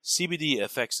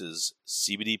CBDFX's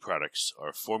CBD products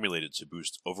are formulated to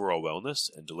boost overall wellness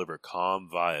and deliver calm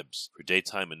vibes for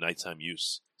daytime and nighttime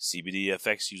use.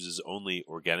 CBDFX uses only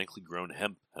organically grown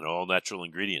hemp and all-natural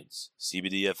ingredients.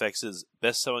 CBDFX's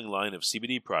best-selling line of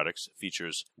CBD products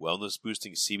features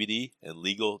wellness-boosting CBD and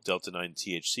legal Delta-9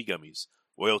 THC gummies,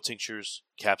 oil tinctures,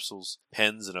 capsules,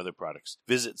 pens, and other products.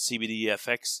 Visit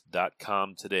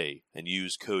CBDFX.com today and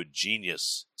use code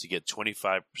GENIUS to get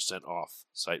 25% off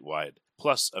site-wide,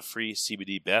 plus a free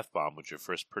CBD bath bomb with your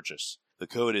first purchase. The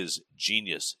code is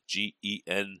GENIUS,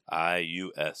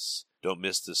 GENIUS. Don't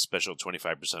miss this special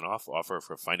 25% off offer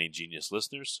for Finding Genius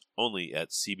listeners, only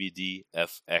at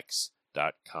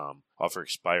CBDFX.com. Offer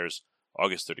expires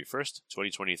August 31st,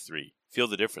 2023. Feel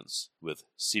the difference with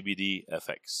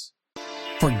CBDFX.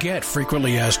 Forget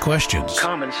frequently asked questions,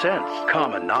 common sense,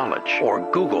 common knowledge, or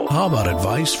Google. How about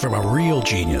advice from a real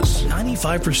genius?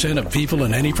 95% of people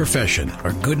in any profession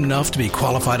are good enough to be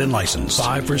qualified and licensed.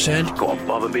 5% go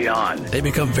above and beyond. They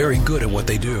become very good at what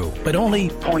they do, but only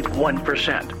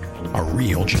 0.1% are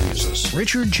real geniuses.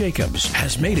 Richard Jacobs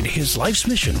has made it his life's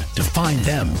mission to find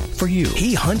them for you.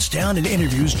 He hunts down and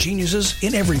interviews geniuses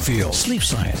in every field: sleep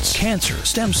science, cancer,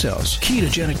 stem cells,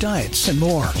 ketogenic diets, and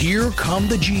more. Here come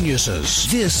the geniuses.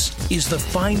 This is the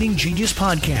Finding Genius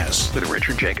Podcast with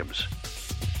Richard Jacobs.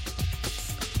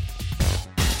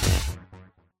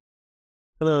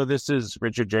 Hello, this is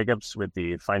Richard Jacobs with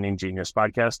the Finding Genius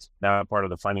Podcast, now part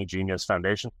of the Finding Genius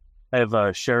Foundation. I have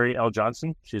Sheri L.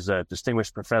 Johnson. She's a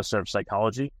distinguished professor of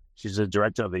psychology. She's the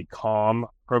director of the CALM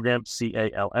program,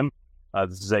 CALM.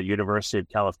 This is at University of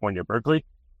California, Berkeley.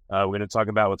 We're going to talk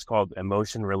about what's called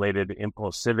emotion-related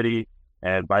impulsivity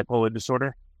and bipolar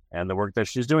disorder and the work that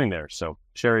she's doing there. So,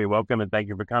 Sheri, welcome and thank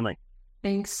you for coming.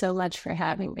 Thanks so much for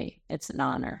having me. It's an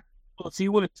honor. Well, if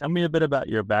you would tell me a bit about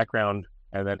your background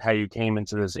and then how you came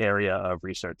into this area of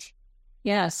research.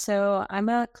 Yeah, so I'm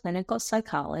a clinical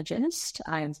psychologist.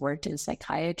 I've worked in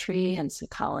psychiatry and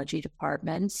psychology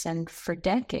departments, and for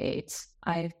decades,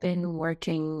 I've been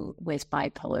working with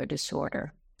bipolar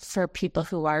disorder. For people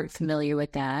who aren't familiar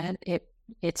with that,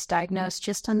 it's diagnosed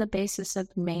just on the basis of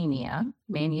mania.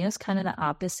 Mania is kind of the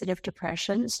opposite of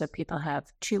depression. So people have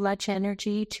too much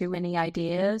energy, too many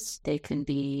ideas. They can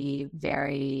be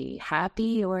very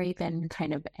happy or even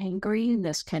kind of angry in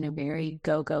this kind of very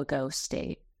go, go, go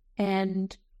state.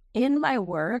 And in my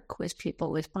work with people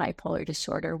with bipolar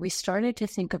disorder, we started to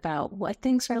think about what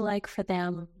things are like for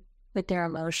them with their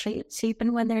emotions,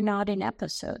 even when they're not in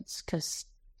episodes, because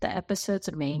the episodes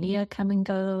of mania come and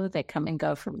go. They come and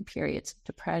go from periods of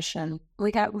depression.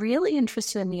 We got really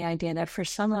interested in the idea that for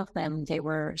some of them, they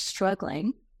were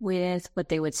struggling with what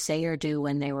they would say or do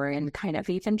when they were in kind of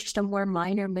even just a more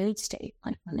minor mood state,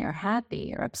 like when they're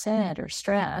happy or upset or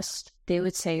stressed, they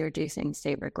would say or do things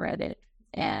they regretted.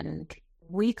 And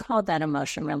we call that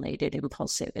emotion-related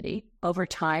impulsivity. Over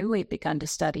time, we've begun to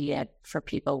study it for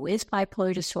people with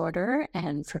bipolar disorder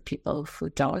and for people who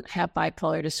don't have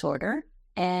bipolar disorder.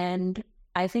 And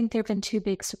I think there have been two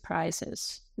big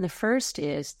surprises. The first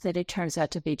is that it turns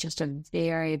out to be just a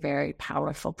very, very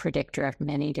powerful predictor of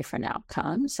many different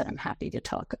outcomes, and I'm happy to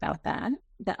talk about that.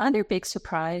 The other big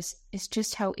surprise is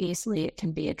just how easily it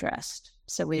can be addressed.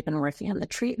 So we've been working on the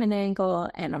treatment angle,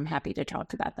 and I'm happy to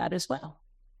talk about that as well.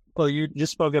 Well, you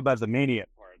just spoke about the mania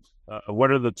part.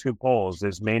 What are the two poles?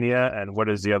 There's mania, and what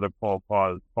is the other pole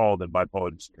called in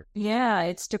bipolar disorder? Yeah,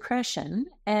 it's depression.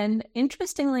 And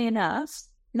interestingly enough,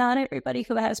 not everybody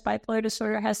who has bipolar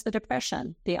disorder has the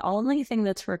depression. The only thing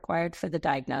that's required for the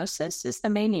diagnosis is the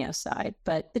mania side.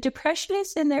 But the depression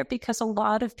is in there because a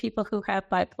lot of people who have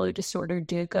bipolar disorder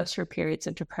do go through periods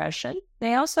of depression.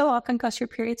 They also often go through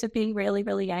periods of being really,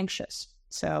 really anxious.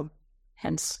 So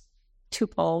hence two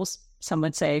poles. Some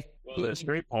would say, well, there's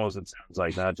three poles, it sounds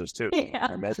like, not just two.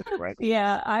 Yeah. Right?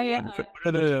 Yeah.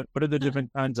 What are the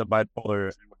different kinds of bipolar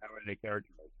and how are they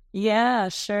characterized? Yeah,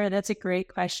 sure. That's a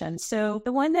great question. So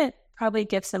the one that probably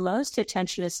gets the most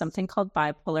attention is something called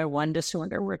bipolar 1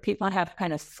 disorder, where people have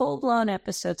kind of full-blown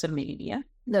episodes of mania.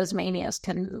 Those manias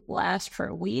can last for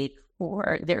a week,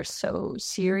 or they're so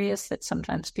serious that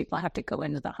sometimes people have to go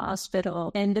into the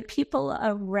hospital. And the people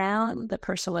around the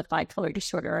person with bipolar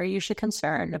disorder are usually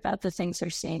concerned about the things they're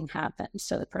seeing happen.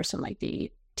 So the person might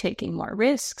be taking more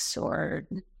risks or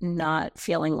not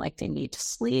feeling like they need to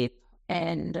sleep.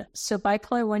 And so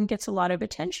bipolar 1 gets a lot of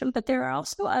attention, but there are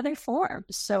also other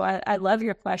forms. So I love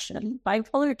your question.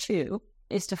 Bipolar 2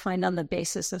 is defined on the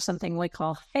basis of something we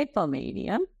call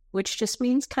hypomania, which just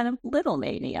means kind of little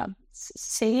mania.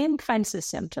 Same kinds of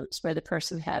symptoms where the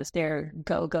person has their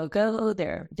go, go, go.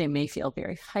 They may feel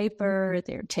very hyper.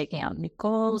 They're taking out new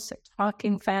goals. They're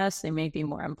talking fast. They may be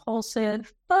more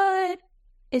impulsive, but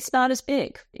It's not as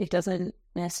big. It doesn't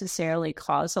necessarily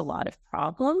cause a lot of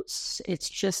problems. It's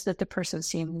just that the person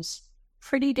seems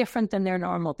pretty different than their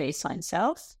normal baseline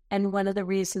self. And one of the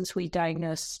reasons we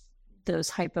diagnose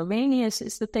those hypomanias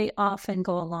is that they often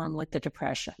go along with the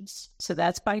depressions. So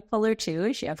that's bipolar 2,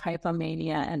 is you have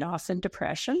hypomania and often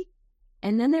depression.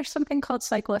 And then there's something called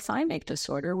cyclothymic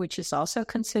disorder, which is also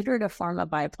considered a form of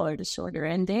bipolar disorder.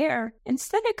 And there,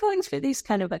 instead of going through these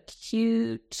kind of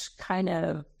acute kind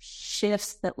of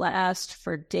shifts that last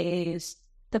for days,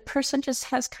 the person just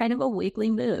has kind of a wiggly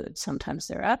mood. Sometimes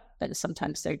they're up, but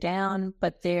sometimes they're down,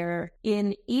 but they're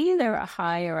in either a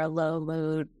high or a low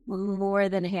mood more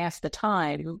than half the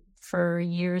time for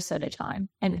years at a time.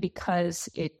 And because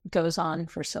it goes on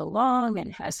for so long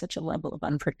and has such a level of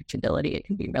unpredictability, it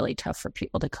can be really tough for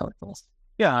people to cope with.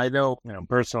 Yeah, I know,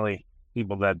 personally,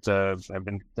 people that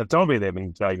have told me they've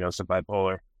been diagnosed with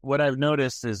bipolar. What I've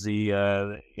noticed is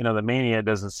the mania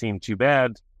doesn't seem too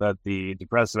bad, but the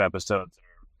depressive episodes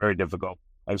are very difficult.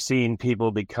 I've seen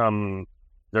people become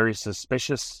very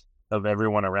suspicious of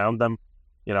everyone around them.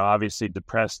 Obviously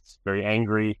depressed, very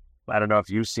angry. I don't know if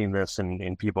you've seen this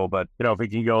in people, but if we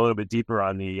can go a little bit deeper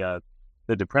on the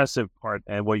depressive part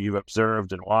and what you've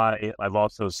observed and why. I've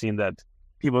also seen that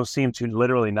people seem to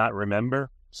literally not remember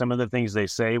some of the things they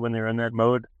say when they're in that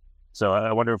mode. So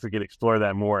I wonder if we could explore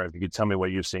that more. If you could tell me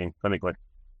what you've seen clinically.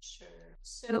 Sure.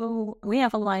 So we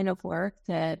have a line of work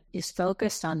that is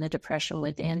focused on the depression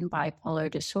within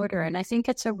bipolar disorder. And I think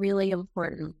it's a really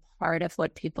important part of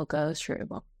what people go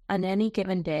through. On any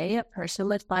given day, a person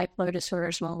with bipolar disorder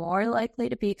is more likely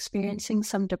to be experiencing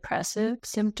some depressive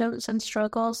symptoms and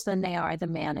struggles than they are the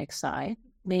manic side.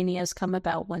 Manias come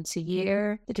about once a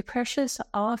year. The depression is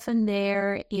often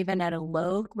there, even at a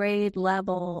low-grade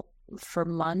level, for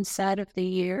months out of the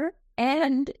year.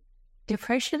 And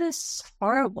depression is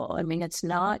horrible. I mean, it's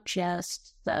not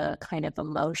just the kind of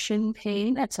emotion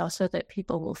pain. It's also that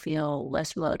people will feel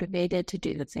less motivated to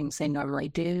do the things they normally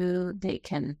do. They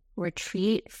can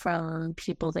retreat from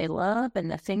people they love and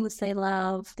the things they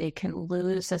love. They can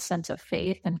lose a sense of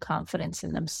faith and confidence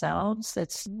in themselves.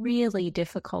 It's really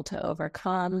difficult to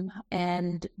overcome.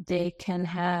 And they can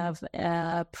have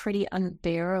a pretty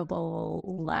unbearable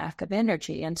lack of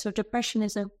energy. And so depression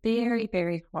is a very,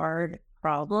 very hard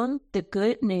problem. The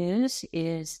good news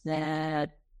is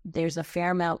that there's a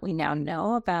fair amount we now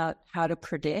know about how to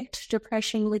predict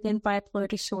depression within bipolar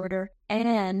disorder,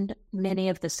 and many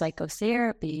of the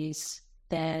psychotherapies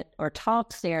or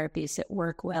talk therapies that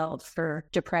work well for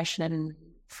depression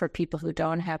for people who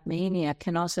don't have mania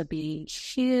can also be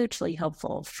hugely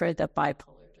helpful for the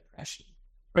bipolar depression.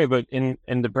 Right, but in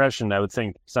depression, I would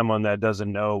think someone that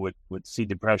doesn't know would see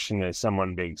depression as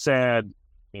someone being sad,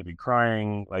 maybe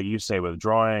crying, like you say,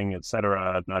 withdrawing,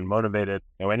 etc., unmotivated,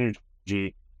 no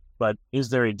energy. But is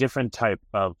there a different type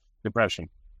of depression?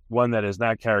 One that is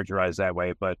not characterized that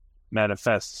way, but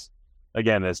manifests,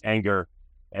 again, as anger,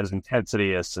 as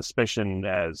intensity, as suspicion,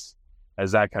 as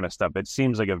that kind of stuff. It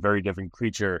seems like a very different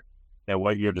creature than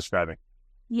what you're describing.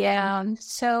 Yeah,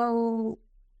 so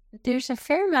there's a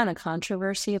fair amount of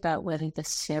controversy about whether the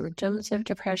symptoms of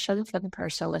depression for the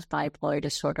person with bipolar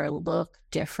disorder look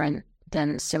different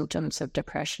than symptoms of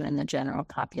depression in the general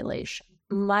population.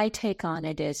 My take on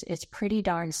it is it's pretty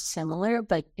darn similar,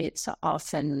 but it's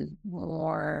often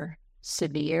more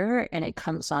severe and it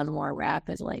comes on more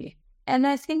rapidly. And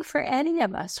I think for any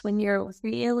of us, when you're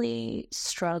really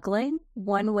struggling,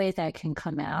 one way that can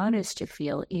come out is to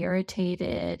feel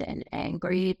irritated and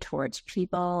angry towards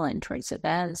people and towards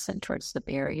events and towards the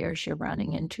barriers you're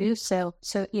running into. So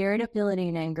irritability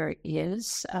and anger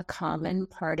is a common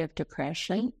part of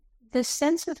depression. The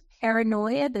sense of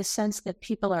paranoia, the sense that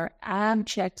people are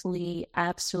abjectly,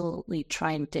 absolutely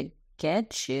trying to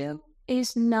get you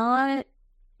it's not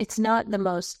the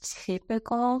most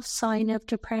typical sign of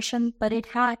depression, but it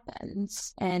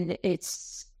happens. And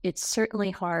it's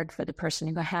certainly hard for the person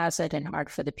who has it and hard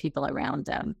for the people around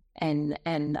them.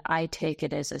 And I take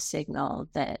it as a signal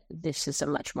that this is a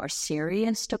much more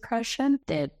serious depression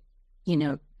that,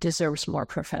 deserves more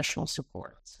professional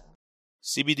support. So.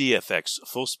 CBD-FX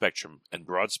full-spectrum and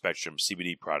broad-spectrum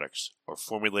CBD products are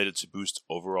formulated to boost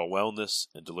overall wellness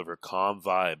and deliver calm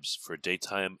vibes for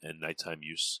daytime and nighttime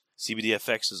use.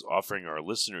 CBD-FX is offering our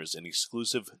listeners an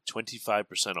exclusive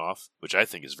 25% off, which I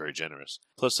think is very generous,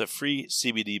 plus a free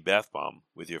CBD bath bomb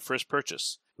with your first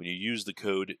purchase when you use the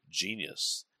code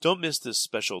GENIUS. Don't miss this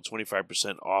special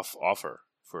 25% off offer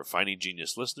for Finding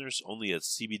Genius listeners only at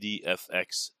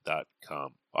cbdfx.com.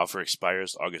 Offer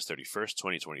expires August 31st,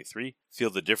 2023. Feel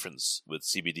the difference with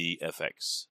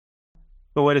CBD-FX.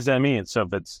 But what does that mean? So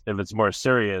if it's more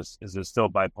serious, is it still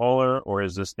bipolar, or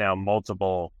is this now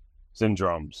multiple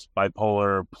syndromes,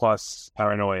 bipolar plus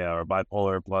paranoia or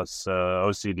bipolar plus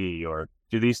OCD, or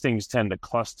do these things tend to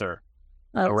cluster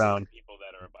around people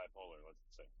that are bipolar,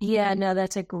 let's say? Yeah, no,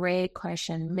 that's a great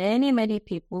question. Many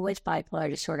people with bipolar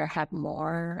disorder have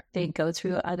more. They go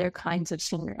through other kinds of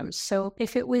syndromes. So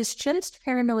if it was just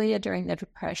paranoia during the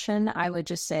depression, I would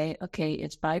just say, okay,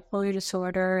 it's bipolar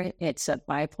disorder. It's a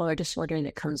bipolar disorder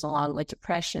that comes along with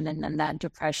depression, and then that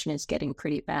depression is getting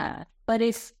pretty bad. But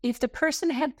if the person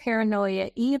had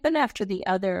paranoia, even after the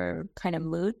other kind of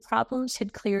mood problems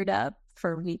had cleared up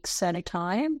for weeks at a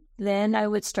time, then I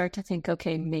would start to think,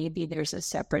 okay, maybe there's a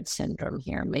separate syndrome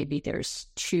here. Maybe there's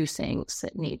two things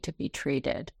that need to be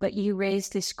treated. But you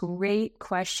raised this great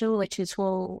question, which is,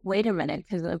 well, wait a minute,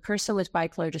 because a person with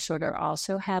bipolar disorder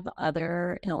also have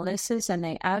other illnesses, and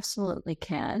they absolutely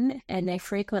can, and they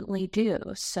frequently do.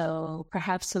 So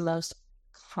perhaps the most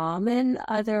common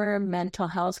other mental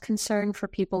health concern for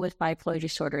people with bipolar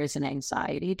disorder is an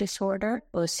anxiety disorder.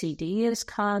 OCD is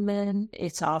common.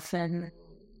 It's often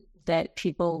that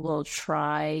people will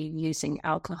try using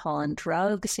alcohol and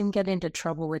drugs and get into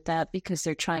trouble with that because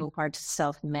they're trying hard to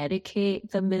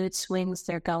self-medicate the mood swings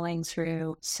they're going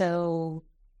through. So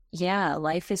yeah,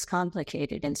 life is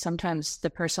complicated. And sometimes the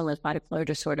person with bipolar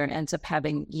disorder ends up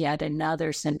having yet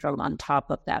another syndrome on top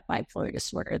of that bipolar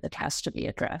disorder that has to be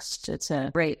addressed. It's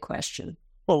a great question.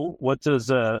 Well, what does,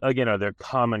 again, are there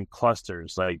common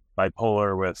clusters like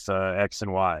bipolar with X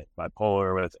and Y,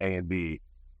 bipolar with A and B,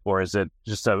 or is it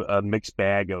just a mixed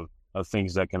bag of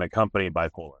things that can accompany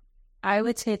bipolar? I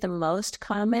would say the most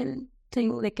common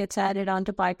thing that gets added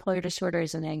onto bipolar disorder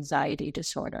is an anxiety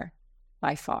disorder,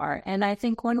 by far. And I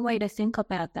think one way to think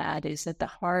about that is that the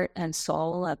heart and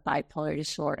soul of bipolar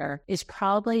disorder is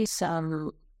probably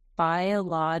some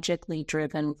biologically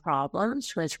driven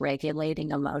problems with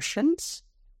regulating emotions.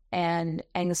 And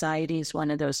anxiety is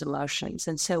one of those emotions.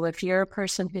 And so if you're a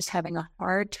person who's having a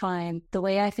hard time, the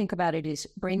way I think about it is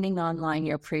bringing online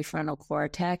your prefrontal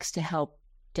cortex to help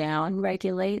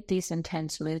down-regulate these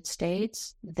intense mood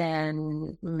states,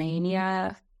 then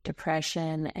mania,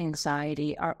 depression,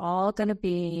 anxiety are all going to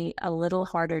be a little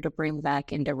harder to bring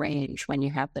back into range when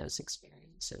you have those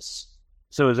experiences.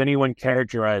 So has anyone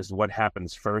characterized what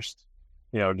happens first?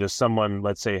 Does someone,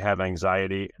 let's say, have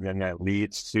anxiety and then that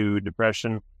leads to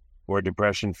depression, or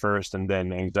depression first and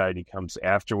then anxiety comes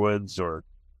afterwards or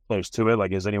close to it?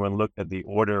 Like, has anyone looked at the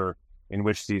order in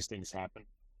which these things happen?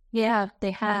 Yeah,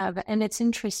 they have. And it's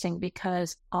interesting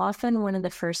because often one of the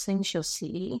first things you'll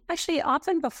see, actually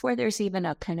often before there's even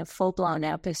a kind of full-blown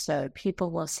episode,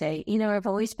 people will say, I've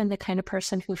always been the kind of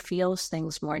person who feels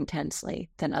things more intensely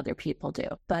than other people do.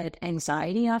 But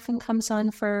anxiety often comes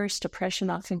on first, depression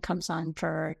often comes on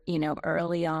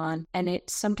early on. And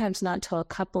it's sometimes not until a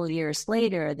couple of years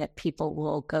later that people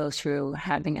will go through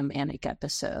having a manic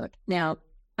episode. Now,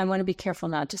 I want to be careful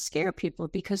not to scare people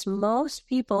because most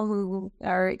people who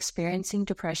are experiencing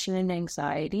depression and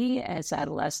anxiety as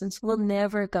adolescents will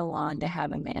never go on to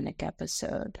have a manic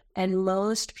episode. And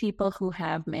most people who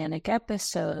have manic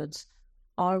episodes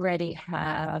already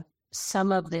have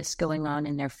some of this going on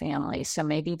in their family. So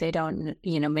maybe they don't,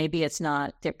 maybe it's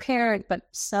not their parent, but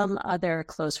some other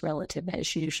close relative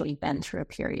has usually been through a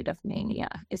period of mania.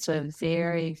 It's a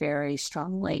very, very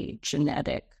strongly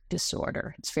genetic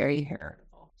disorder. It's very heritable.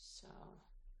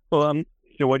 Well,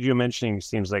 what you're mentioning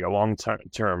seems like a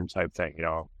long-term type thing.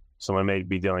 Someone may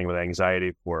be dealing with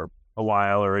anxiety for a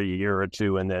while or a year or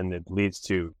two, and then it leads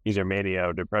to either mania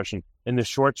or depression. In the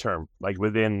short term, like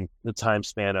within the time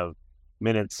span of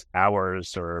minutes,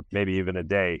 hours, or maybe even a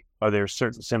day, are there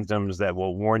certain symptoms that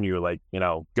will warn you, like,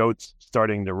 goats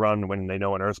starting to run when they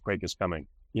know an earthquake is coming?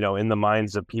 In the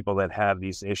minds of people that have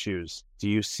these issues, do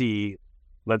you see,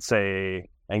 let's say,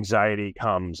 anxiety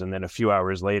comes, and then a few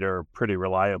hours later, pretty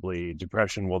reliably,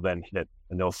 depression will then hit,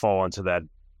 and they'll fall into that,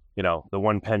 the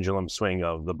one pendulum swing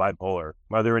of the bipolar?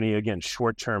 Are there any, again,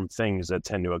 short-term things that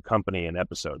tend to accompany an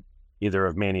episode, either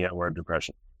of mania or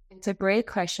depression? It's a great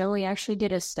question. We actually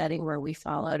did a study where we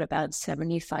followed about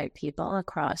 75 people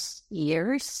across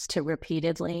years to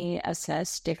repeatedly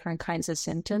assess different kinds of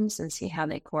symptoms and see how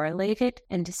they correlated,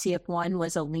 and to see if one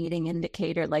was a leading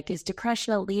indicator, like is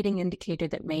depression a leading indicator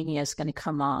that mania is going to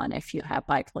come on if you have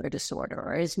bipolar disorder,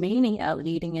 or is mania a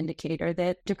leading indicator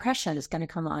that depression is going to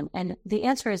come on? And the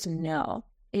answer is no.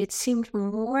 It seemed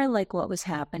more like what was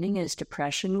happening is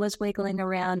depression was wiggling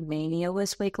around, mania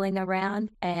was wiggling around,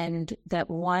 and that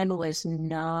one was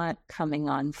not coming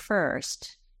on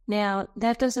first. Now,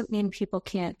 that doesn't mean people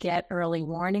can't get early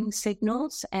warning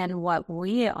signals. And what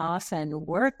we often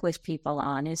work with people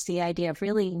on is the idea of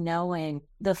really knowing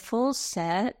the full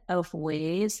set of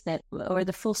ways that, or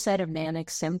the full set of manic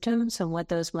symptoms and what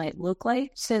those might look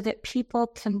like, so that people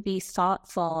can be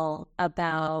thoughtful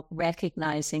about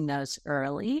recognizing those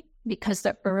early. Because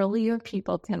the earlier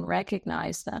people can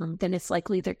recognize them, then it's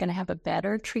likely they're going to have a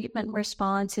better treatment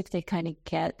response if they kind of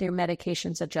get their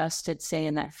medications adjusted, say,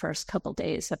 in that first couple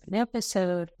days of an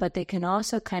episode. But they can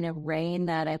also kind of rein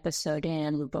that episode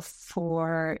in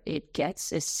before it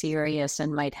gets as serious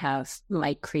and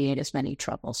might create as many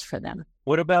troubles for them.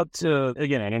 What about,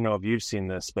 again, I don't know if you've seen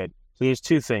this, but there's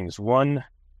two things. One,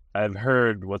 I've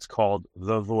heard what's called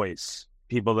the voice.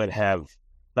 People that have,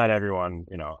 not everyone,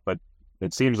 but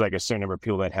it seems like a certain number of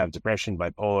people that have depression,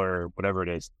 bipolar, whatever it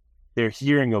is, they're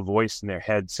hearing a voice in their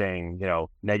head saying,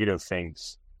 negative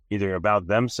things, either about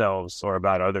themselves or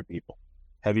about other people.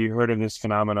 Have you heard of this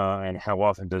phenomena, and how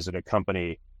often does it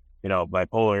accompany,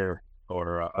 bipolar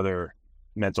or other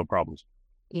mental problems?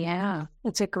 Yeah,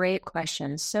 it's a great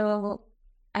question. So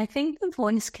I think the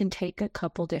voice can take a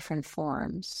couple different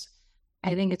forms.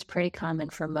 I think it's pretty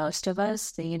common for most of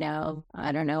us.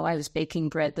 I don't know, I was baking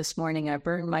bread this morning, I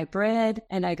burned my bread,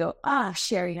 and I go,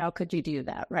 Sheri, how could you do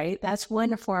that, right? That's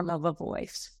one form of a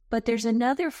voice. But there's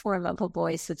another form of a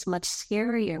voice that's much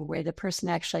scarier, where the person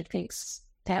actually thinks,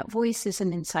 that voice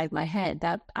isn't inside my head,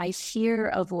 that I hear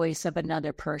a voice of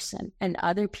another person, and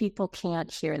other people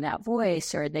can't hear that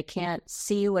voice, or they can't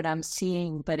see what I'm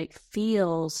seeing, but it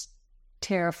feels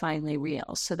terrifyingly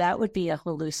real. So that would be a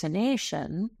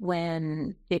hallucination,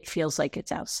 when it feels like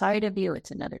it's outside of you, it's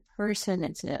another person,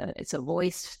 it's a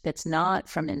voice that's not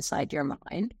from inside your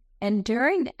mind. And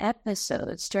during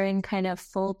episodes, during kind of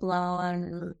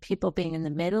full-blown people being in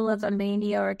the middle of a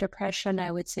mania or depression,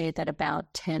 I would say that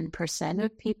about 10%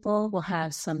 of people will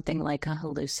have something like a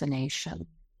hallucination.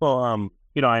 Well,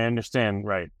 I understand,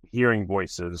 right, hearing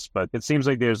voices, but it seems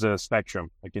like there's a spectrum,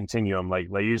 a continuum. Like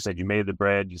you said, you made the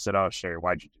bread, you said, oh, Sheri,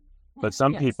 why'd you do that? But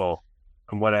some people,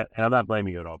 and I'm not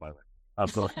blaming you at all, by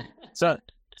the way. So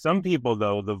some people,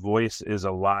 though, the voice is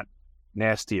a lot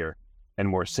nastier and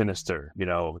more sinister.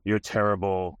 You're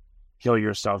terrible, kill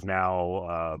yourself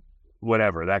now,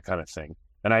 whatever, that kind of thing.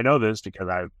 And I know this because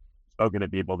I've spoken to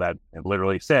people that have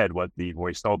literally said what the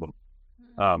voice told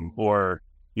them. Or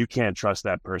you can't trust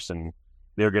that person.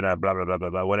 They're going to blah, blah, blah, blah,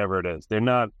 blah, whatever it is. They're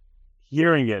not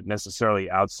hearing it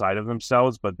necessarily outside of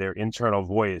themselves, but their internal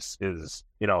voice is,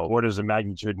 orders of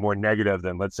magnitude more negative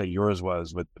than, let's say, yours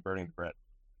was with the burning the bread.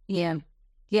 Yeah.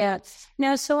 Yeah.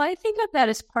 No, so I think of that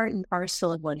as part and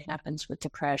parcel of what happens with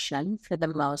depression for the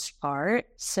most part.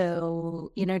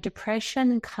 So,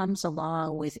 depression comes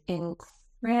along with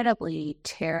incredibly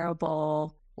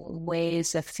terrible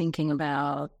ways of thinking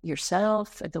about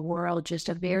yourself, the world, just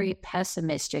a very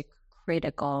pessimistic,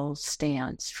 critical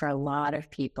stance for a lot of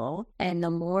people. And the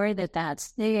more that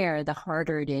that's there, the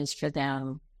harder it is for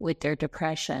them with their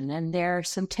depression. And there are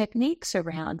some techniques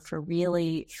around for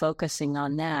really focusing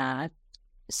on that.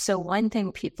 So one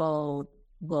thing people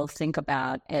will think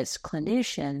about as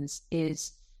clinicians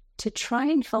is to try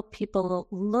and help people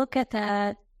look at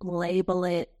that, label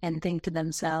it, and think to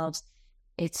themselves,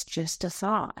 it's just a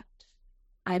thought.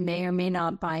 I may or may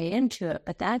not buy into it,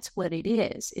 but that's what it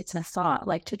is. It's a thought.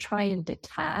 Like to try and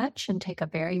detach and take a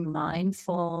very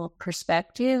mindful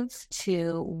perspective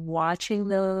to watching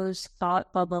those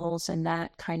thought bubbles and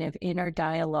that kind of inner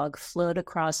dialogue float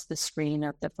across the screen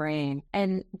of the brain.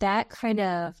 And that kind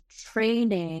of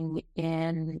training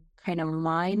in kind of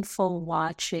mindful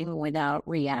watching without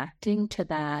reacting to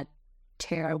that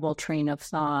terrible train of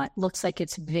thought looks like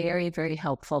it's very, very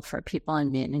helpful for people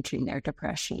in managing their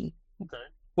depression. Okay.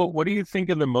 Well, what do you think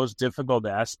are the most difficult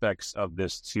aspects of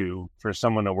this for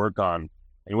someone to work on,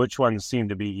 and which ones seem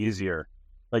to be easier?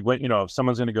 Like if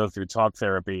someone's going to go through talk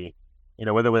therapy,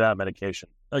 with or without medication,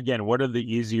 again, what are the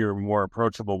easier, more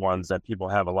approachable ones that people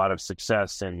have a lot of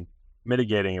success in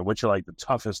mitigating, and which are like the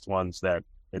toughest ones that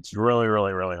it's really,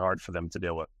 really, really hard for them to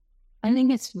deal with? I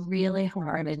think it's really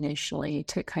hard initially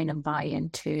to kind of buy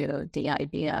into the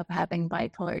idea of having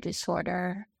bipolar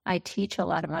disorder. I teach a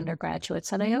lot of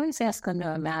undergraduates, and I always ask them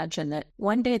to imagine that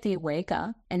one day they wake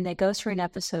up and they go through an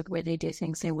episode where they do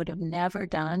things they would have never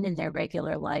done in their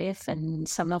regular life. And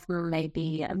some of them may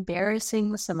be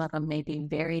embarrassing. Some of them may be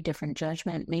very different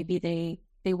judgment. Maybe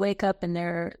they wake up and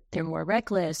they're more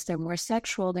reckless, they're more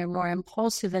sexual, they're more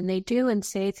impulsive, and they do and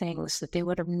say things that they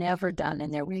would have never done in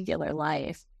their regular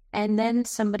life. And then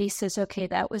somebody says, okay,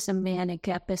 that was a manic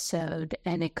episode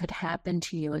and it could happen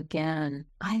to you again.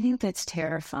 I think that's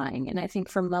terrifying. And I think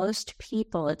for most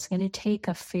people, it's going to take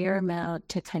a fair amount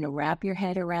to kind of wrap your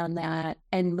head around that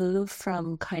and move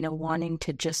from kind of wanting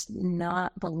to just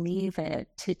not believe it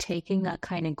to taking that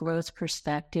kind of growth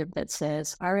perspective that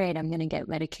says, all right, I'm going to get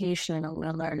medication. I'm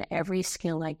going to learn every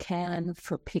skill I can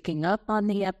for picking up on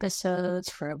the episodes,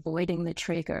 for avoiding the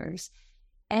triggers.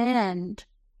 And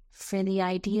for the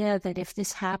idea that if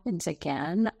this happens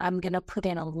again, I'm going to put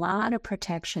in a lot of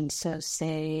protection. So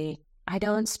say I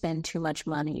don't spend too much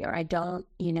money, or I don't,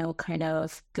 kind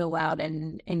of go out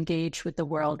and engage with the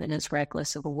world in as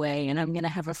reckless of a way. And I'm going to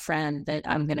have a friend that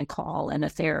I'm going to call and a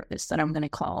therapist that I'm going to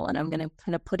call, and I'm going to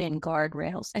kind of put in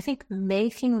guardrails. I think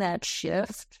making that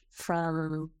shift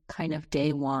from kind of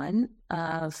day one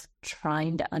of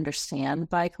trying to understand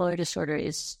bipolar disorder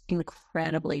is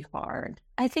incredibly hard.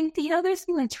 I think the other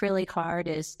thing that's really hard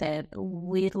is that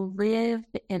we live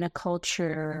in a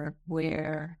culture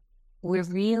where we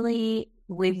really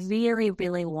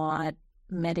want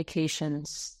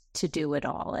medications to do it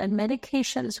all. And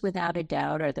medications, without a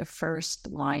doubt, are the first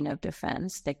line of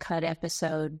defense. They cut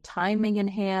episode timing in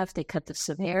half. They cut the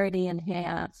severity in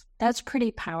half. That's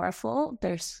pretty powerful.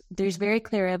 There's very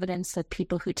clear evidence that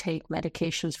people who take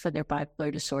medications for their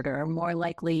bipolar disorder are more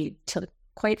likely to,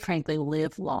 quite frankly,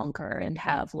 live longer and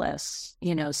have less,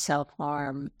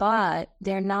 self-harm, but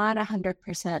they're not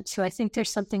 100%. So I think there's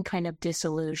something kind of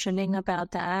disillusioning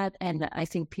about that. And I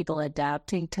think people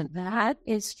adapting to that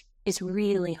is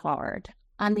really hard.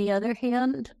 On the other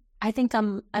hand, I think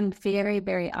I'm very,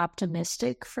 very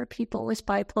optimistic for people with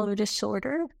bipolar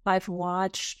disorder. I've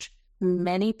watched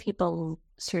many people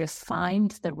sort of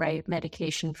find the right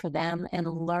medication for them and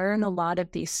learn a lot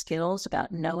of these skills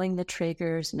about knowing the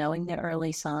triggers, knowing the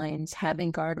early signs,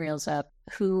 having guardrails up,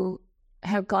 who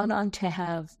have gone on to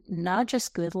have not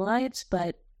just good lives,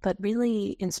 but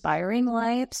really inspiring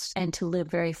lives, and to live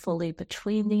very fully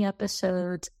between the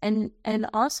episodes, and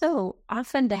also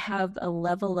often to have a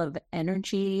level of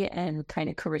energy and kind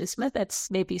of charisma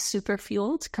that's maybe super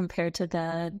fueled compared to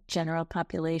the general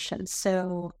population.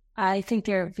 So I think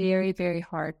there are very, very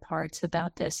hard parts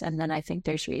about this, and then I think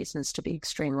there's reasons to be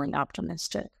extremely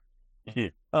optimistic.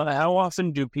 How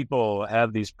often do people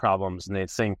have these problems and they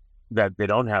think that they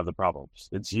don't have the problems?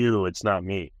 It's you, it's not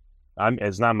me.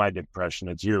 It's not my depression,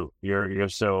 it's you. You're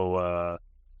so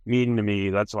mean to me.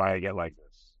 That's why I get like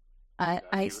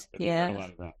this.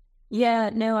 Yeah,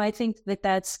 no, I think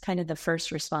that's kind of the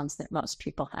first response that most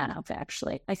people have,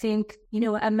 actually. I think,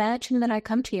 imagine that I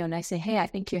come to you and I say, hey, I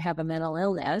think you have a mental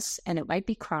illness, and it might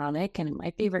be chronic and it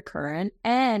might be recurrent.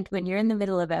 And when you're in the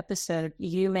middle of episode,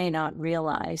 you may not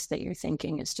realize that your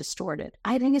thinking is distorted.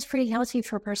 I think it's pretty healthy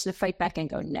for a person to fight back and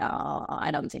go, no, I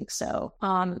don't think so.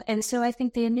 And so I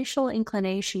think the initial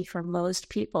inclination for most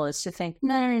people is to think,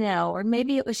 no, or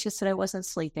maybe it was just that I wasn't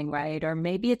sleeping right, or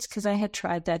maybe it's because I had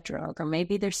tried that drug, or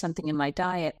maybe there's something in my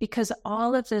diet, because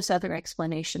all of those other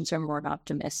explanations are more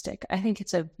optimistic. I think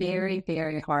it's a very,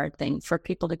 very hard thing for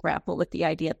people to grapple with the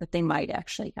idea that they might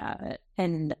actually have it.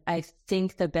 And I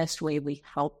think the best way we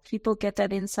help people get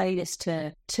that insight is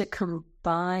to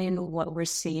combine what we're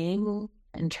seeing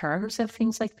in terms of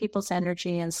things like people's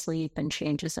energy and sleep and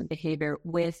changes in behavior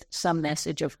with some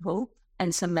message of hope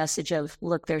and some message of,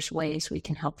 look, there's ways we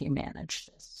can help you manage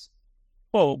this.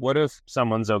 Well, what if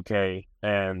someone's okay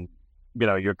and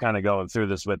you're kind of going through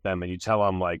this with them, and you tell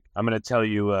them, like, I'm going to tell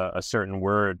you a certain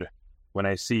word when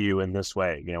I see you in this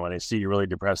way. When I see you really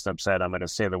depressed and upset, I'm going to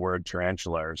say the word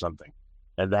tarantula or something,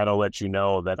 and that'll let you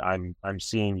know that I'm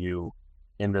seeing you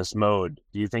in this mode.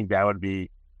 Do you think that would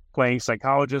be playing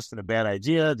psychologist and a bad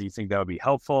idea? Do you think that would be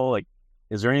helpful? Like,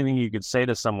 is there anything you could say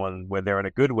to someone when they're in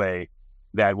a good way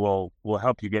that will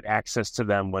help you get access to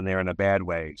them when they're in a bad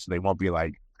way, so they won't be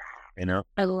like,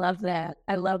 I love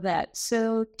that.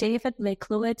 So David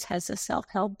Miklowitz has a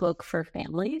self-help book for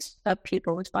families of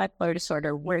people with bipolar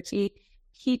disorder, where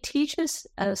he teaches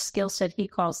a skill set he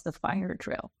calls the fire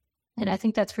drill. And I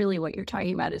think that's really what you're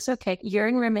talking about is, okay, you're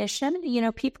in remission.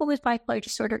 People with bipolar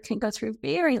disorder can go through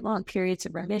very long periods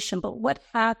of remission, but what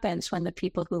happens when the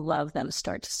people who love them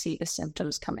start to see the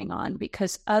symptoms coming on?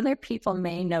 Because other people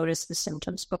may notice the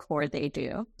symptoms before they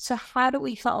do. So how do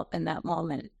we help in that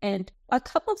moment? And a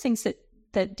couple of things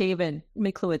that David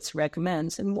Miklowitz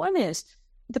recommends, and one is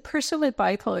the person with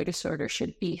bipolar disorder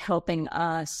should be helping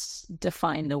us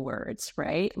define the words,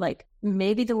 right? Like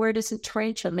maybe the word isn't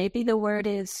torrential. Maybe the word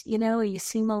is, you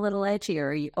seem a little edgy,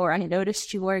 or I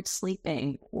noticed you weren't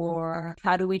sleeping, or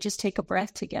how do we just take a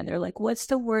breath together? Like what's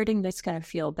the wording that's going to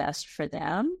feel best for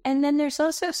them? And then there's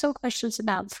also some questions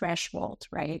about threshold,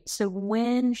 right? So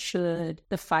when should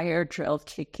the fire drill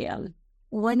kick in?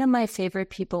 One of my favorite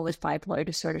people with bipolar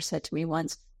disorder said to me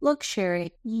once, look,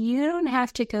 Sheri, you don't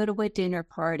have to go to a dinner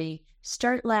party,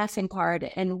 start laughing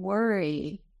hard and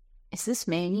worry. Is this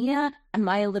mania? Am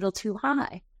I a little too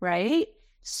high? Right?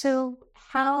 So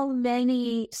how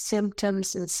many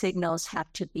symptoms and signals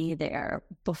have to be there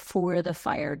before the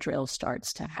fire drill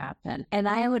starts to happen? And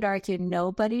I would argue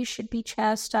nobody should be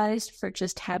chastised for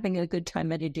just having a good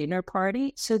time at a dinner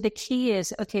party. So the key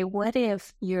is, okay, what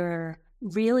if you're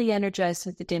really energized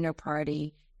at the dinner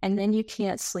party and then you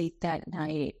can't sleep that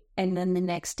night? And then the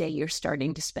next day you're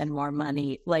starting to spend more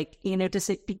money. Like, does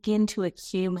it begin to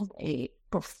accumulate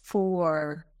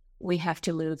before we have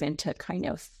to move into kind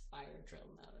of fire drill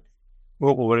mode?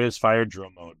 Well, what is fire drill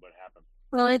mode? What happened?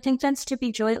 Well, I think that's to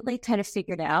be jointly kind of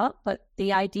figured out. But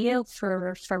the idea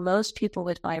for most people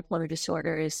with bipolar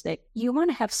disorder is that you want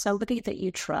to have somebody that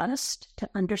you trust to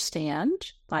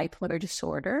understand bipolar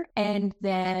disorder and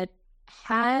that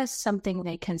has something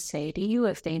they can say to you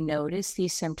if they notice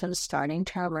these symptoms starting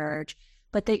to emerge,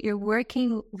 but that you're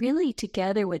working really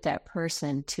together with that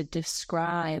person to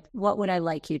describe what would I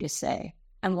like you to say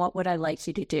and what would I like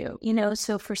you to do.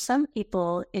 So for some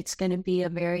people, it's going to be a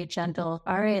very gentle,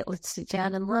 all right, let's sit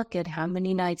down and look at how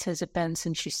many nights has it been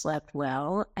since you slept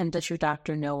well, and does your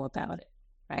doctor know about it?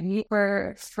 Right?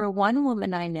 For one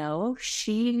woman I know,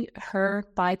 her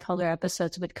bipolar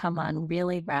episodes would come on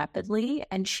really rapidly,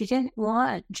 and she didn't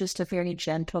want just a very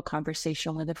gentle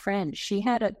conversation with a friend. She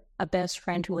had a best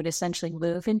friend who would essentially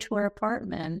move into her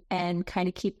apartment and kind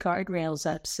of keep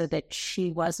guardrails up so that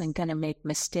she wasn't going to make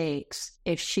mistakes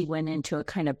if she went into a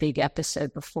kind of big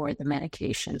episode before the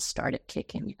medication started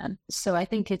kicking in. So I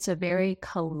think it's a very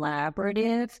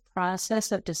collaborative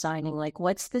process of designing, like,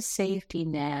 what's the safety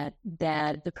net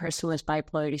that the person with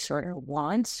bipolar disorder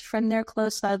wants from their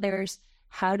close others?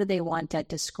 How do they want that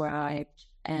described?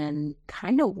 And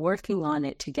kind of working on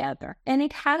it together. And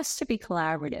it has to be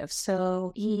collaborative.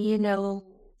 So,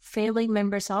 family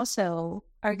members also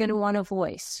are going to want a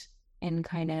voice and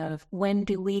kind of, when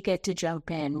do we get to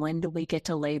jump in? When do we get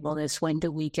to label this? When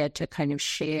do we get to kind of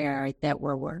share that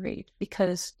we're worried?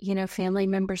 Because, family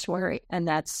members worry. And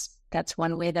that's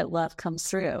one way that love comes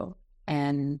through.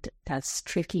 And that's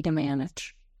tricky to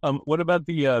manage. What about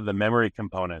the memory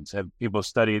components? Have people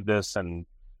studied this, and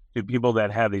do people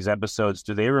that have these episodes,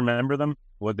 do they remember them,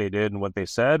 what they did and what they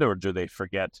said, or do they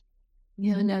forget?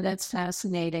 No, that's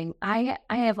fascinating. I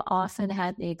have often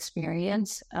had the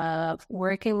experience of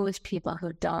working with people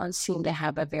who don't seem to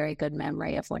have a very good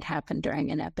memory of what happened during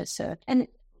an episode. And,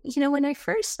 when I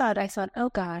first saw it, I thought, oh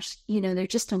gosh, they're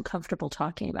just uncomfortable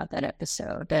talking about that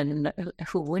episode. And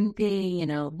who wouldn't be,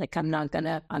 like I'm not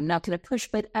gonna push,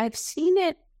 but I've seen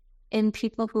it in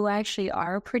people who actually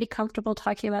are pretty comfortable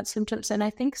talking about symptoms. And I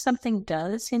think something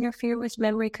does interfere with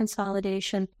memory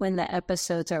consolidation when the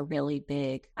episodes are really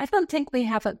big. I don't think we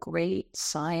have a great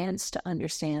science to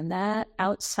understand that.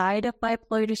 Outside of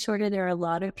bipolar disorder, there are a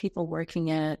lot of people working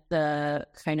at the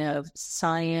kind of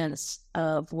science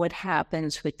of what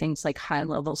happens with things like high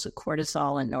levels of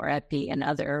cortisol and norepi and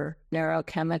other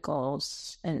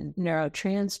neurochemicals and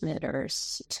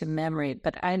neurotransmitters to memory.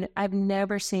 But I've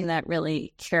never seen that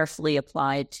really carefully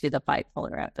applied to the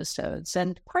bipolar episodes.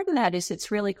 And part of that is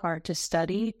it's really hard to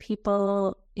study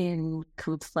people in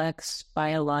complex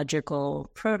biological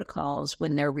protocols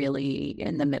when they're really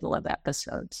in the middle of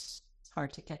episodes. It's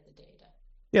hard to get the data.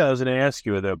 Yeah, I was going to ask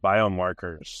you, the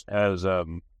biomarkers, as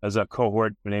a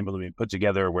cohort been able to be put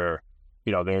together where,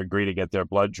 they agree to get their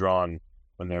blood drawn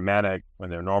when they're manic, when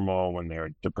they're normal, when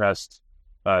they're depressed,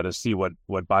 to see what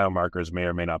biomarkers may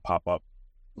or may not pop up?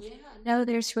 Yeah, no,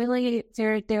 there's really,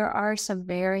 there are some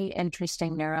very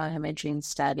interesting neuroimaging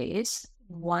studies.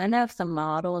 One of the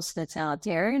models that's out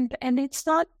there, and it's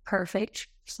not perfect.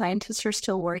 Scientists are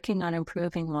still working on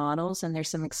improving models, and there's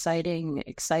some exciting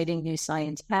new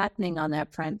science happening on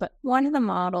that front. But one of the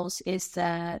models is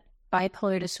that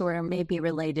bipolar disorder may be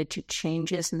related to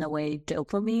changes in the way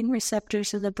dopamine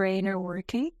receptors of the brain are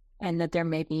working, and that there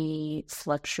may be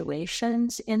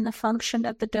fluctuations in the function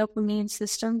of the dopamine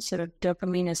system. So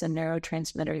dopamine is a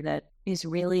neurotransmitter that is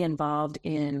really involved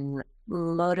in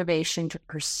motivation to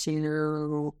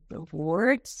pursue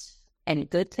rewards and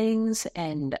good things.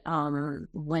 And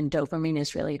when dopamine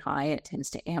is really high, it tends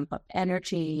to amp up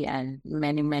energy and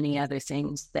many, many other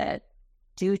things that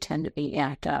do tend to be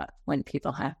act up when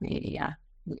people have mania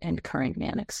and current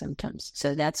manic symptoms.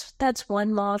 So that's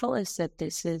one model, is that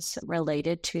this is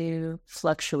related to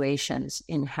fluctuations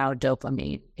in how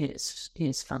dopamine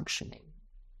is functioning.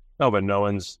 No, but no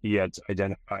one's yet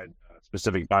identified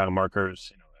specific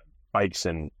biomarkers, spikes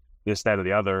in this, that, or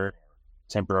the other,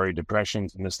 temporary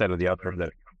depressions and this, that, or the other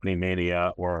that accompany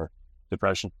mania or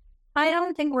depression. I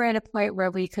don't think we're at a point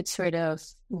where we could sort of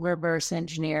reverse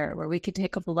engineer, where we could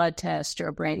take a blood test or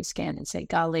a brain scan and say,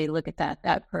 golly, look at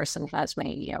that person has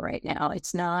mania right now.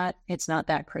 It's not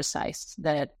that precise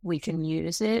that we can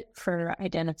use it for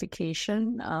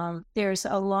identification. There's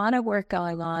a lot of work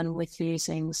going on with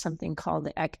using something called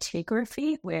the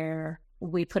actigraphy, where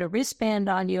we put a wristband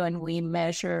on you and we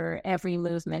measure every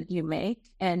movement you make.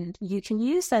 And you can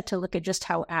use that to look at just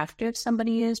how active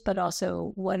somebody is, but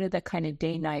also what are the kind of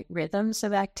day-night rhythms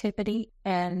of activity.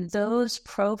 And those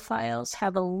profiles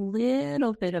have a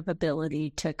little bit of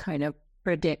ability to kind of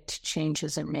predict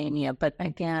changes in mania. But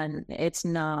again, it's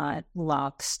not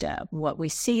lockstep. What we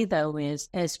see, though, is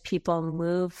as people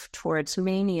move towards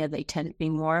mania, they tend to be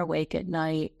more awake at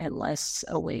night and less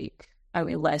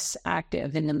less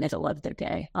active in the middle of the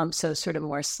day. So sort of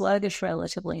more sluggish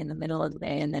relatively in the middle of the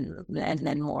day, and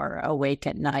then more awake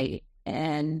at night.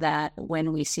 And that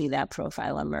when we see that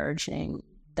profile emerging,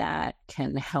 that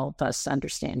can help us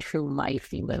understand who might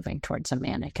be moving towards a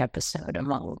manic episode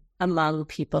among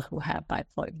people who have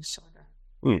bipolar disorder.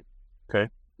 Okay.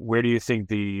 Where do you think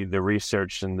the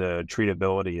research and the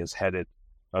treatability is headed?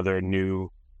 Are there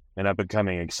new and up and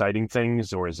coming exciting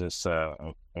things, or is this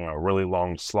a really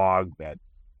long slog that,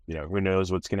 who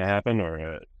knows what's going to happen?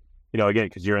 Or, again,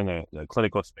 because you're in the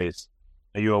clinical space,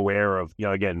 are you aware of,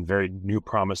 again, very new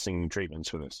promising treatments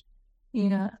for this?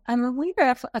 Yeah, I'm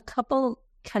aware of a couple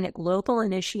kind of global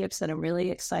initiatives that I'm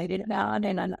really excited about.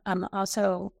 And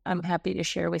I'm happy to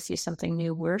share with you something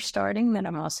new we're starting that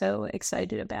I'm also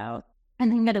excited about. I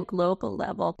think at a global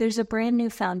level, there's a brand new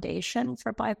foundation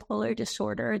for bipolar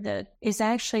disorder that is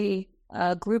actually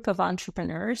a group of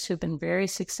entrepreneurs who've been very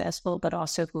successful, but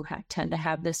also who tend to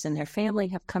have this in their family,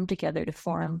 have come together to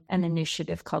form an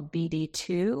initiative called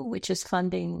BD2, which is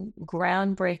funding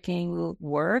groundbreaking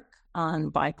work on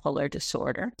bipolar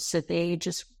disorder. So they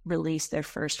just released their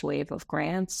first wave of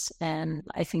grants, and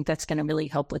I think that's going to really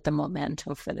help with the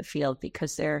momentum for the field,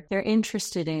 because they're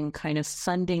interested in kind of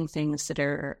funding things that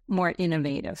are more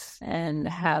innovative and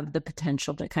have the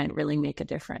potential to kind of really make a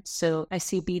difference. So I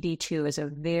see BD2 as a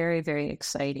very, very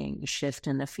exciting shift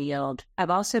in the field. I've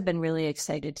also been really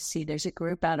excited to see there's a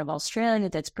group out of Australia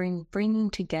that's bringing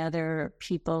together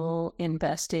people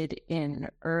invested in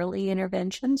early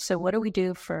intervention. So what do we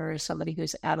do for somebody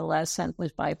who's adolescent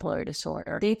with bipolar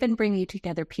disorder? They've been bringing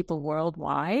together people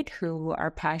worldwide who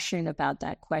are passionate about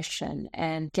that question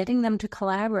and getting them to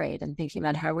collaborate and thinking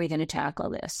about how are we going to tackle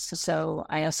this. So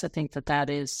I also think that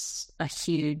is a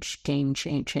huge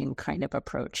game-changing kind of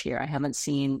approach here. I haven't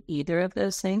seen either of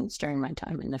those things during my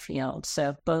time in the field.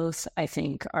 So both, I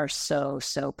think, are so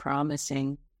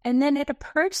promising. And then at a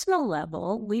personal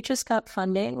level, we just got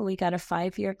funding. We got a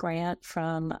 5-year grant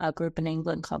from a group in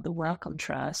England called the Wellcome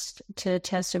Trust to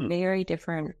test a very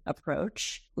different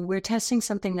approach. We're testing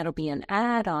something that'll be an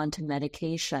add-on to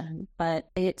medication, but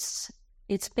it's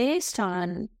based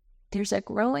on, there's a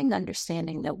growing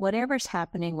understanding that whatever's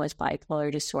happening with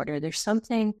bipolar disorder, there's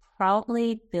something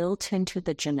probably built into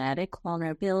the genetic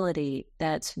vulnerability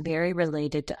that's very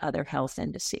related to other health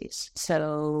indices.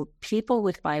 So people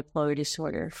with bipolar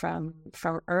disorder from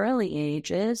early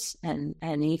ages and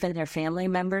even their family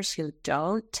members who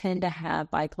don't tend to have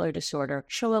bipolar disorder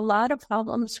show a lot of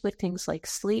problems with things like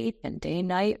sleep and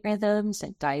day-night rhythms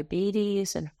and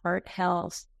diabetes and heart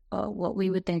health. What we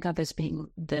would think of as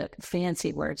being the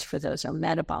fancy words for those are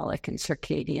metabolic and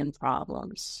circadian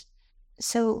problems.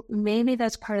 So maybe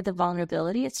that's part of the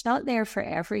vulnerability. It's not there for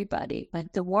everybody,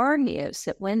 but the worry is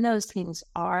that when those things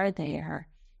are there,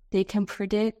 they can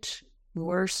predict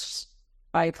worse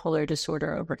bipolar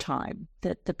disorder over time,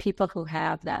 that the people who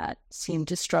have that seem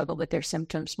to struggle with their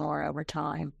symptoms more over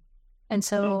time. And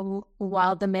so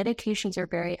while the medications are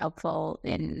very helpful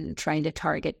in trying to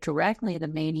target directly the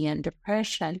mania and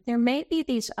depression, there may be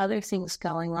these other things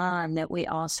going on that we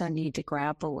also need to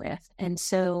grapple with. And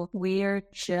so we're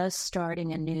just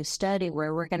starting a new study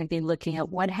where we're going to be looking at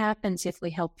what happens if we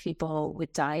help people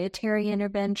with dietary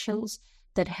interventions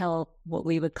that help what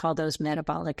we would call those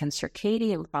metabolic and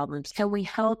circadian problems. Can we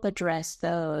help address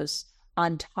those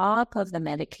on top of the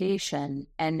medication?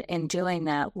 And in doing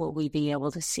that, will we be able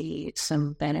to see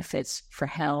some benefits for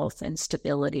health and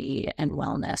stability and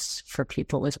wellness for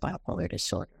people with bipolar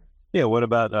disorder? Yeah, what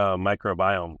about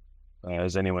microbiome?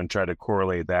 Has anyone tried to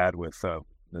correlate that with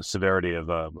the severity of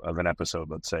an episode,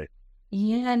 let's say?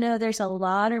 Yeah, no, there's a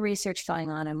lot of research going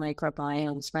on in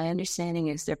microbiomes. My understanding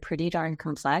is they're pretty darn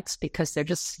complex because they're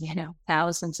just,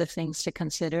 thousands of things to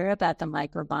consider about the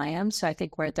microbiome. So I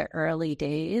think we're at the early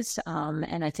days.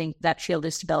 And I think that field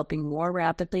is developing more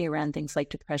rapidly around things like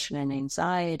depression and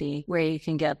anxiety, where you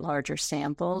can get larger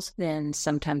samples than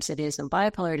sometimes it is in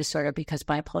bipolar disorder, because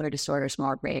bipolar disorder is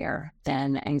more rare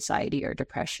than anxiety or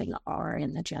depression are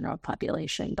in the general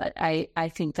population. But I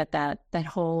think that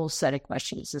whole set of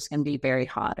questions is going to be very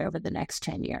hot over the next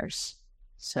 10 years.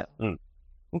 So,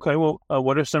 Okay. Well,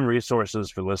 what are some resources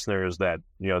for listeners that,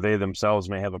 they themselves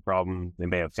may have a problem? They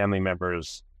may have family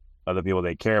members, other people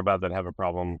they care about that have a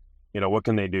problem. What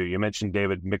can they do? You mentioned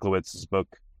David Miklowitz's book.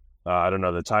 I don't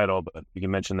know the title, but you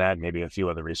can mention that, maybe a few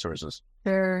other resources.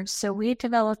 Sure. So we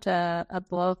developed a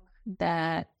book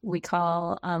that we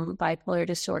call Bipolar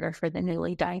Disorder for the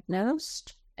Newly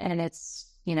Diagnosed. And it's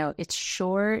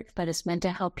short, but it's meant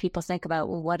to help people think about,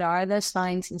 well, what are the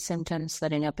signs and symptoms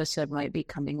that an episode might be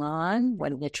coming on?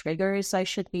 What are the triggers I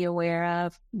should be aware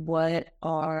of? What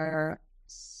are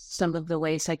some of the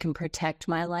ways I can protect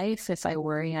my life if I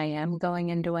worry I am going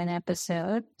into an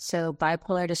episode? So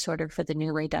Bipolar Disorder for the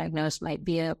Newly Diagnosed might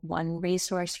be one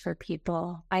resource for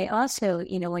people. I also,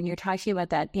 when you're talking about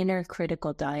that inner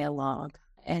critical dialogue,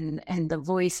 and the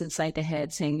voice inside the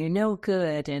head saying you're no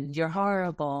good and you're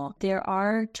horrible, there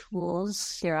are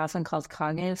tools, they're often called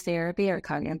cognitive therapy or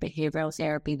cognitive behavioral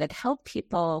therapy, that help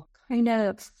people kind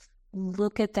of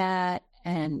look at that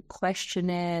and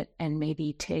question it and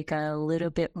maybe take a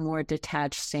little bit more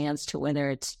detached stance to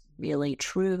whether it's really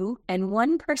true. And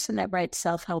one person that writes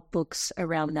self-help books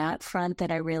around that front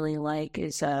that I really like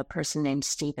is a person named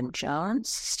Stephen Jones.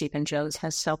 Stephen Jones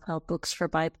has self-help books for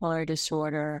bipolar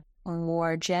disorder.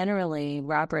 More generally,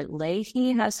 Robert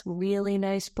Leahy has really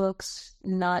nice books,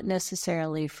 not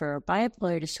necessarily for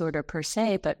bipolar disorder per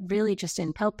se, but really just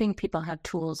in helping people have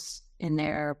tools in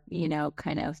their,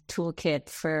 kind of toolkit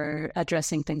for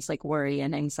addressing things like worry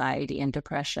and anxiety and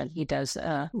depression. He does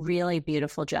a really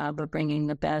beautiful job of bringing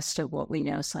the best of what we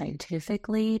know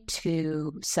scientifically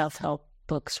to self-help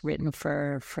books written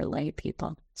for lay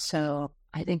people. So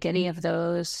I think any of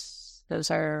those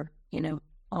are,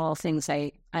 all things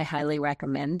I highly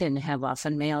recommend and have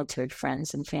often mailed to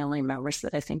friends and family members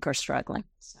that I think are struggling.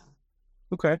 So.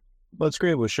 Okay. Well, that's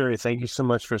great. Well, Sheri, thank you so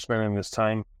much for spending this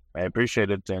time. I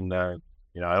appreciate it. And, I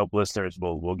hope listeners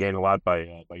will gain a lot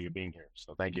by you being here.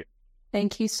 So thank you.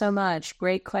 Thank you so much.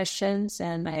 Great questions.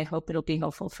 And I hope it'll be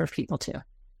helpful for people too.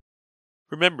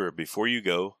 Remember, before you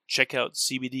go, check out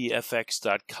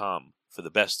CBDFX.com for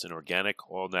the best in organic,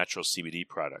 all-natural CBD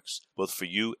products, both for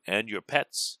you and your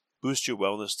pets. Boost your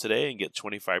wellness today and get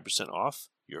 25% off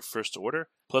your first order,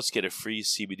 plus get a free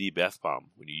CBD bath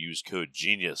bomb when you use code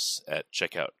GENIUS at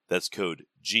checkout. That's code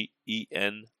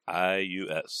GENIUS.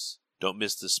 Don't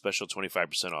miss this special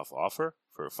 25% off offer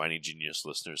for Finding Genius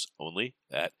listeners only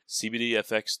at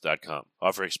CBDFX.com.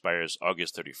 Offer expires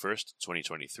August 31st,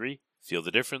 2023. Feel the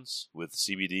difference with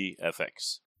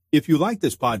CBDFX. If you like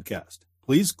this podcast,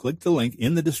 please click the link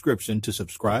in the description to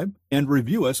subscribe and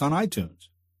review us on iTunes.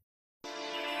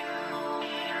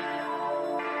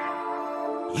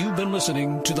 You've been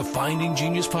listening to the Finding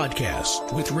Genius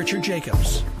podcast with Richard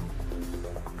Jacobs.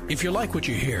 If you like what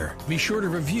you hear, be sure to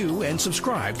review and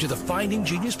subscribe to the Finding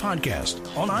Genius podcast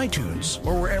on iTunes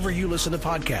or wherever you listen to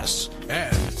podcasts.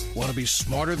 And want to be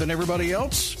smarter than everybody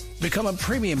else? Become a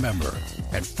premium member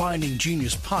at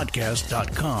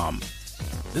findinggeniuspodcast.com.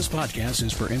 This podcast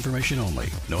is for information only.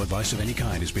 No advice of any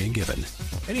kind is being given.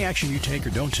 Any action you take or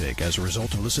don't take as a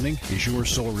result of listening is your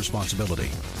sole responsibility.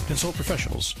 Consult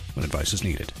professionals when advice is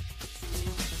needed.